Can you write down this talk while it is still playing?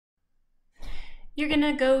You're going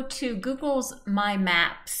to go to Google's My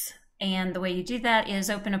Maps, and the way you do that is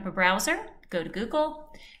open up a browser, go to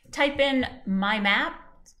Google, type in My Map,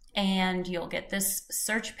 and you'll get this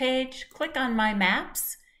search page. Click on My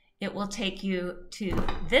Maps. It will take you to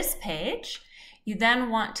this page. You then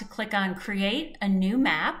want to click on Create a New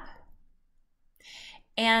Map.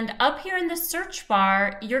 And up here in the search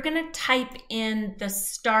bar, you're going to type in the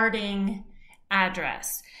starting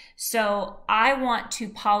address. So I want to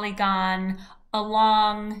polygon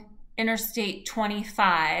along Interstate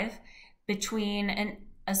 25 between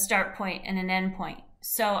a start point and an end point.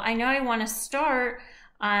 So I know I want to start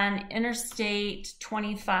on Interstate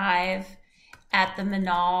 25 at the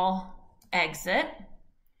Manal exit.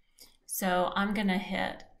 So I'm going to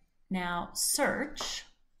hit now search,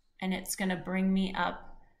 and it's going to bring me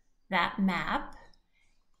up that map.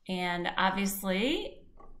 And obviously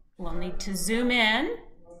we'll need to zoom in.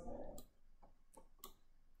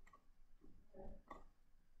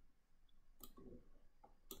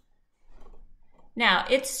 Now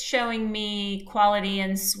it's showing me Quality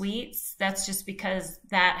and Suites. That's just because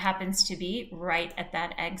that happens to be right at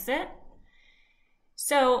that exit.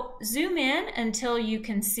 So zoom in until you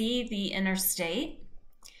can see the interstate.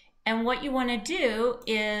 And what you want to do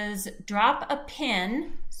is drop a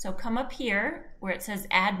pin. So come up here where it says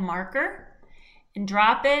Add Marker and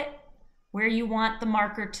drop it where you want the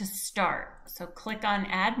marker to start. So click on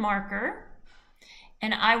Add Marker.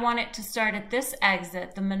 And I want it to start at this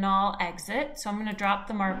exit, the Manal exit. So I'm going to drop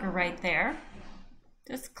the marker right there.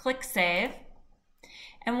 Just click Save.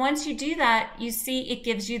 And once you do that, you see it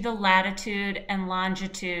gives you the latitude and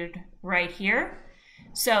longitude right here.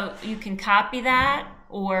 So you can copy that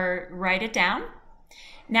or write it down.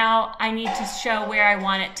 Now I need to show where I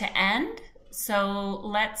want it to end. So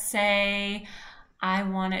let's say I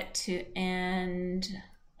want it to end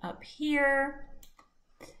up here.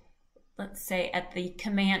 Let's say at the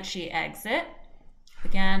Comanche exit.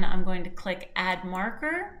 Again, I'm going to click Add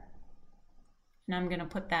Marker, and I'm going to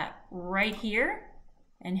put that right here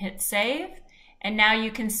and hit Save. And now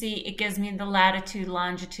you can see it gives me the latitude,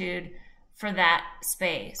 longitude for that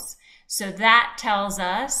space. So that tells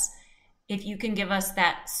us if you can give us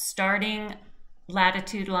that starting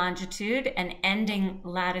latitude, longitude and ending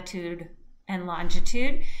latitude and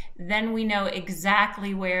longitude, then we know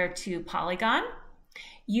exactly where to polygon.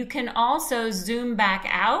 You can also zoom back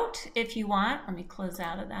out if you want. Let me close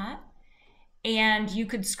out of that. And you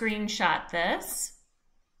could screenshot this.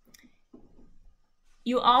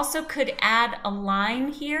 You also could add a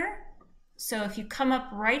line here. So if you come up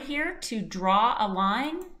right here to draw a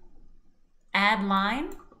line, add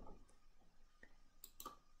line,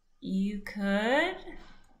 you could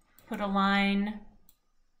put a line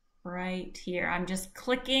right here. I'm just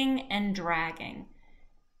clicking and dragging.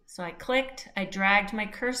 So I clicked, I dragged my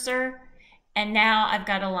cursor, and now I've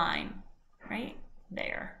got a line right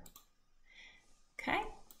there. Okay.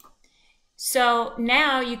 So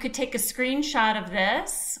now you could take a screenshot of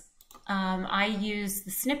this. I use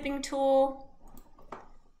the snipping tool.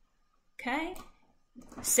 Okay.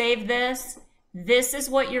 Save this. This is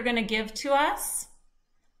what you're going to give to us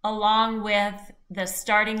along with the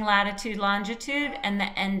starting latitude, longitude, and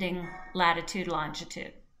the ending latitude,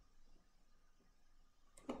 longitude.